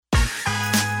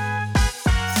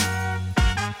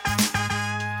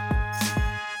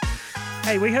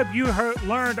Hey, we hope you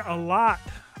learned a lot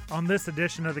on this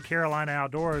edition of the Carolina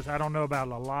Outdoors. I don't know about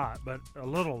a lot, but a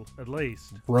little at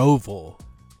least. Roval.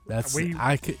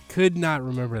 I could not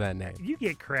remember that name. You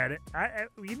get credit.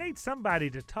 You need somebody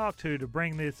to talk to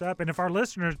bring this up. And if our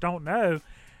listeners don't know,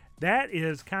 that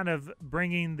is kind of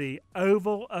bringing the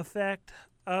oval effect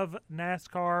of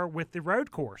NASCAR with the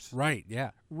road course. Right,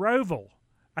 yeah. Roval.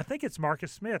 I think it's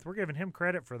Marcus Smith. We're giving him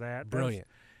credit for that. Brilliant.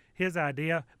 His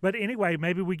idea. But anyway,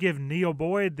 maybe we give Neil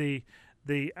Boyd the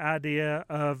idea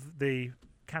of the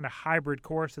kind of hybrid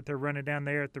course that they're running down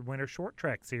there at the Winter Short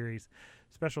Track Series.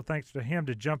 Special thanks to him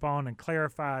to jump on and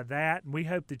clarify that. And we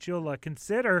hope that you'll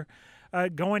consider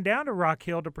going down to Rock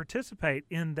Hill to participate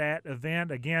in that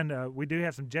event. Again, we do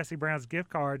have some Jesse Brown's gift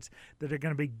cards that are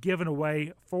going to be given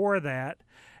away for that.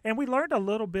 And we learned a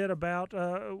little bit about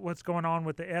what's going on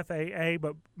with the FAA,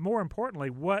 but more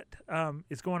importantly, what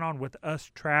is going on with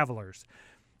us travelers.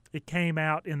 It came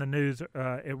out in the news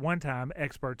at one time.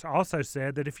 Experts also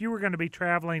said that if you were going to be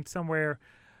traveling somewhere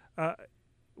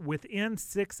within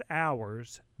 6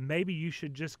 hours, maybe you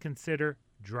should just consider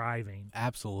driving.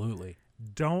 Absolutely.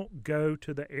 Don't go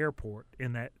to the airport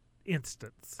in that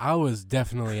instance. I was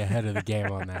definitely ahead of the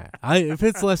game on that. If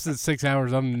it's less than 6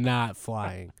 hours, I'm not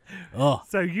flying. Oh.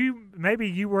 So maybe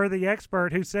you were the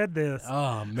expert who said this.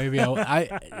 Oh, maybe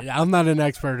I'm not an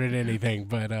expert at anything,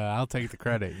 but I'll take the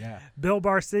credit. Yeah. Bill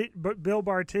Barty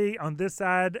on this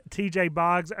side, TJ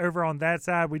Boggs over on that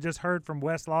side. We just heard from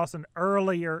Wes Lawson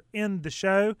earlier in the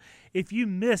show. If you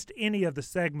missed any of the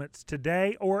segments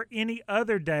today or any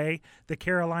other day, the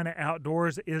Carolina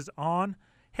Outdoors is on.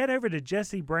 Head over to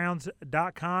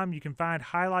jessebrowns.com. You can find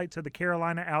highlights of the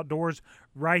Carolina Outdoors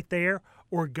right there,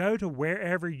 or go to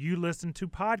wherever you listen to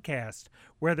podcasts,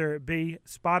 whether it be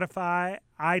Spotify,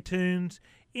 iTunes,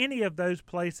 any of those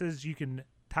places. You can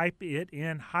type it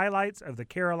in, highlights of the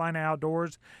Carolina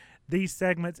Outdoors. These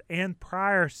segments and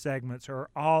prior segments are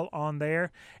all on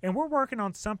there. And we're working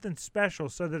on something special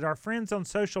so that our friends on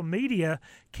social media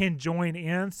can join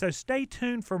in. So stay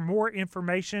tuned for more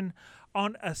information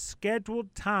on a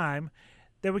scheduled time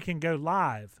that we can go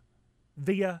live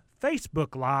via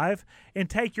Facebook Live and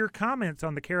take your comments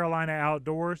on the Carolina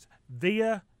Outdoors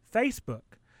via Facebook.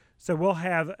 So we'll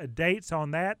have dates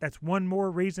on that. That's one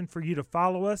more reason for you to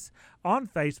follow us on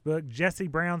Facebook, Jesse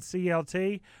Brown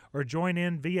CLT, or join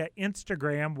in via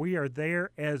Instagram. We are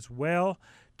there as well,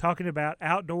 talking about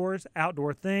outdoors,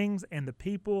 outdoor things, and the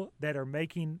people that are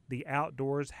making the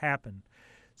outdoors happen.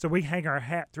 So we hang our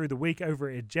hat through the week over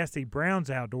at Jesse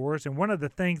Brown's Outdoors, and one of the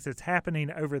things that's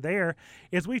happening over there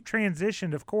is we've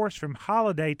transitioned, of course, from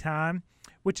holiday time,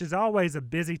 which is always a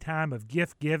busy time of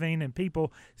gift giving and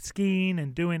people skiing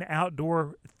and doing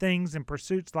outdoor things and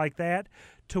pursuits like that,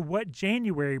 to what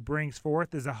January brings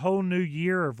forth is a whole new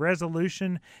year of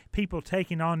resolution, people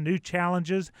taking on new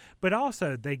challenges, but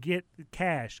also they get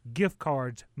cash, gift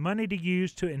cards, money to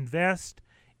use to invest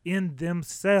in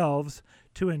themselves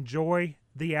to enjoy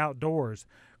the outdoors.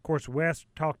 Of course, Wes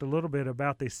talked a little bit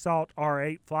about the Salt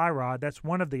R8 fly rod. That's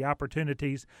one of the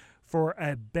opportunities for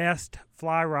a best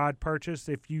fly rod purchase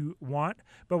if you want.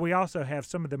 But we also have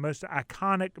some of the most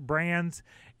iconic brands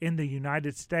in the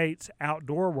United States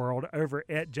outdoor world over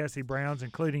at Jesse Brown's,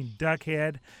 including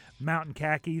Duckhead, Mountain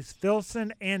Khakis,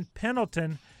 Filson, and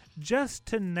Pendleton, just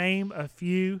to name a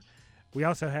few. We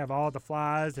also have all the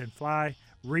flies and fly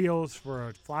reels for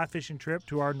a fly fishing trip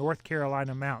to our North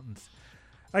Carolina mountains.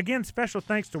 Again, special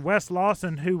thanks to Wes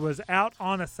Lawson, who was out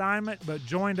on assignment but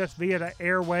joined us via the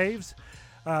airwaves,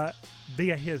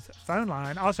 via his phone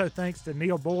line. Also, thanks to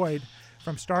Neil Boyd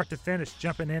from start to finish,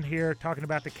 jumping in here, talking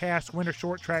about the Cass Winter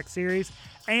Short Track Series.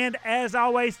 And as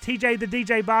always, TJ the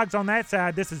DJ Boggs on that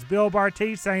side. This is Bill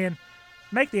Barty saying,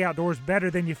 make the outdoors better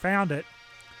than you found it.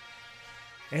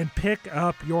 And pick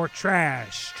up your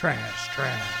trash, trash,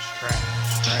 trash,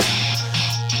 trash, trash.